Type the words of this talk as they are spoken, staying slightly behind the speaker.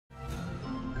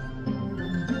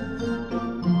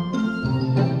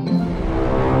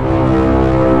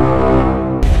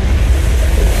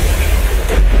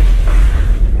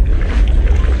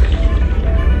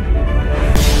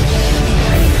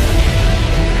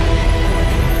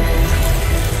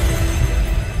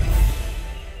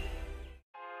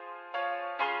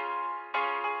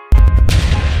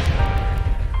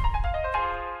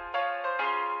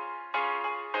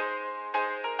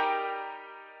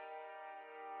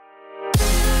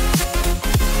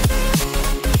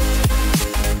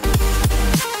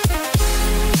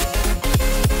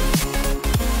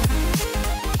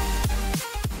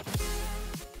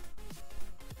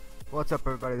What's up,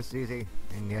 everybody? This is Easy,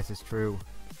 and yes, it's true.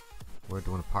 We're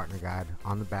doing a partner guide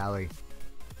on the Bally,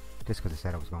 just because I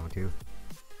said I was going to.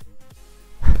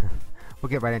 We'll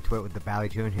get right into it with the Bally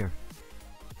Jr.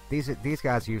 These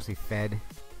guys are usually fed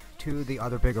to the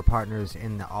other bigger partners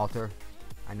in the altar.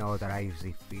 I know that I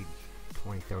usually feed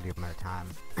 20-30 of them at a time.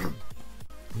 And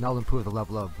that'll improve the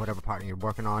level of whatever partner you're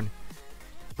working on.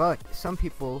 But some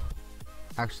people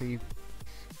actually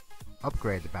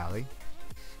upgrade the Bally,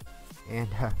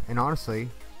 and honestly,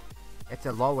 it's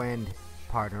a low-end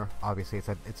partner. Obviously, it's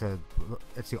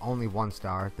the only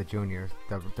 1-star, the junior.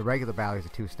 The regular Bally is a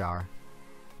 2-star,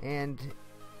 and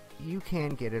you can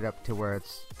get it up to where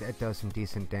it does some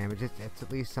decent damage. It's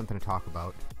at least something to talk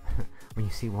about when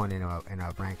you see one in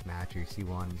a ranked match, or you see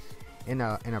one in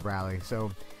a rally. So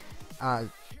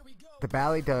the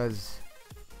Bally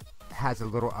has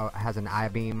an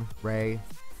I-beam ray.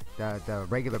 The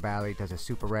regular Bally does a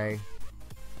super ray.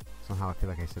 Somehow I feel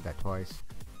like I said that twice.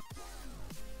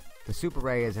 The super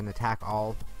ray is an attack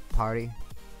all party.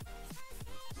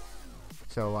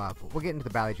 So we'll get into the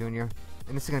Bally Jr. and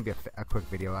this is going to be a quick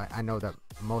video. I know that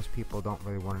most people don't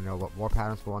really want to know what war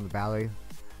patterns go on the Bally,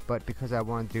 but because I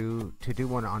want to do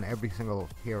one on every single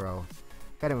hero,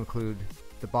 got to include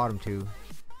the bottom two.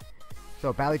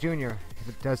 So Bally Jr.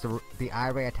 does the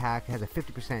I-ray attack. Has a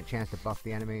 50% chance to buff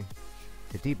the enemy,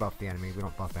 to debuff the enemy. We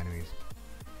don't buff enemies.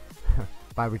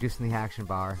 By reducing the action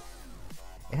bar.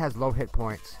 It has low hit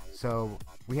points, so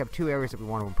we have two areas that we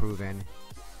want to improve in.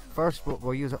 First,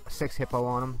 we'll use 6 hippo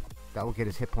on him. That will get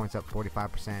his hit points up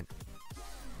 45%.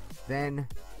 Then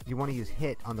you want to use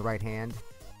hit on the right hand.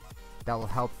 That will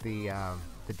help the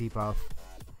debuff.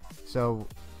 So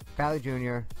Bally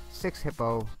Jr. 6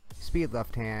 hippo, speed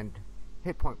left hand,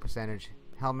 hit point percentage,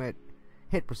 helmet,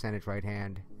 hit percentage right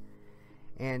hand.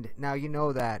 And now you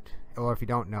know that, or if you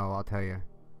don't know, I'll tell you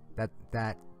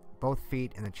that both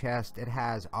feet and the chest, it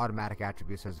has automatic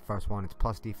attributes. As the first one, it's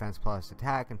plus defense, plus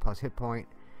attack, and plus hit point.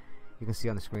 You can see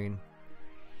on the screen.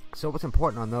 So what's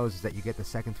important on those is that you get the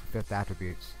 2nd through 5th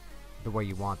attributes the way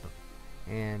you want them.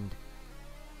 And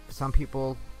some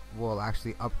people will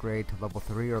actually upgrade to level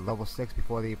 3 or level 6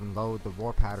 before they even load the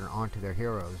war pattern onto their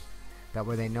heroes. That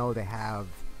way they know they have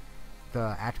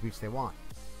the attributes they want.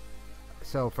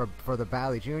 So for the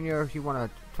Bally Jr., you want to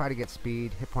try to get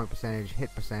speed, hit point percentage, hit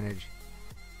percentage,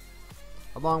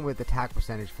 along with attack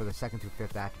percentage for the 2nd through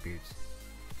 5th attributes.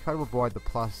 Try to avoid the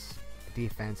plus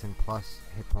defense and plus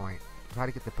hit point. Try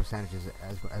to get the percentages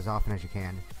as often as you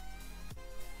can.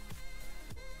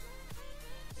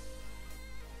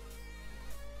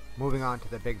 Moving on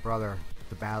to the big brother,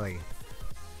 the Bally,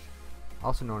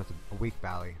 also known as a weak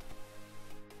Bally.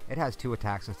 It has 2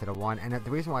 attacks instead of 1, and the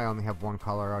reason why I only have 1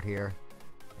 color out here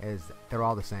is they're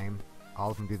all the same. All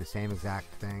of them do the same exact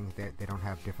thing. They don't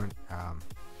have different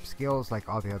skills like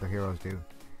all the other heroes do.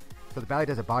 So the Bally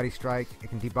does a body strike. It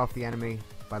can debuff the enemy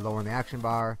by lowering the action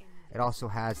bar. It also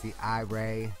has the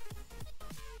I-ray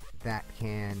that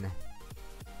can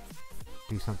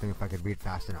do something if I could read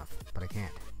fast enough, but I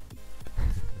can't.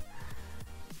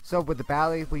 So with the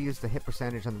Bally, we use the hit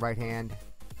percentage on the right hand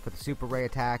for the super ray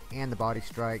attack and the body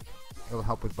strike. It will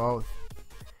help with both.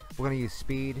 We're going to use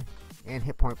speed and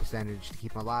hit point percentage to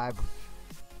keep him alive.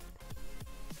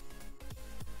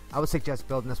 I would suggest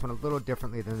building this one a little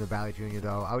differently than the Bally Jr.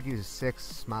 though. I would use 4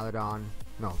 Smilodon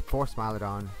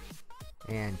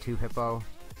and 2 hippo.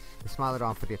 The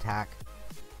Smilodon for the attack.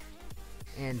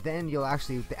 And then you'll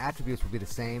actually, the attributes will be the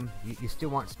same. You still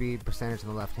want speed percentage on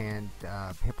the left hand,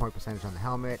 hit point percentage on the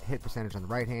helmet, hit percentage on the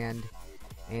right hand,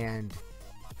 and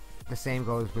the same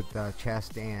goes with the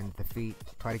chest and the feet.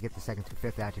 Try to get the 2nd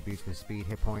through 5th attributes with speed,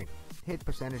 hit point, hit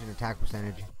percentage, and attack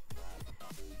percentage.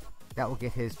 That will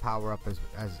get his power up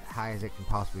as high as it can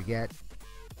possibly get.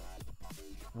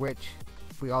 Which,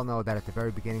 we all know that at the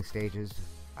very beginning stages,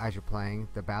 as you're playing,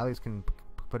 the Ballies can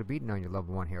put a beating on your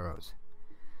level 1 heroes.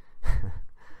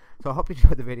 So I hope you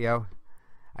enjoyed the video.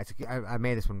 I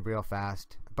made this one real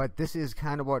fast. But this is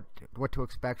kind of what to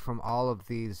expect from all of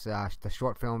these the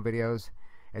short film videos.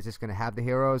 Is just going to have the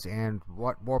heroes and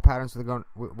what war patterns we're going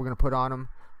to put on them.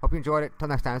 Hope you enjoyed it. Till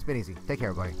next time, it's been easy. Take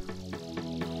care, everybody.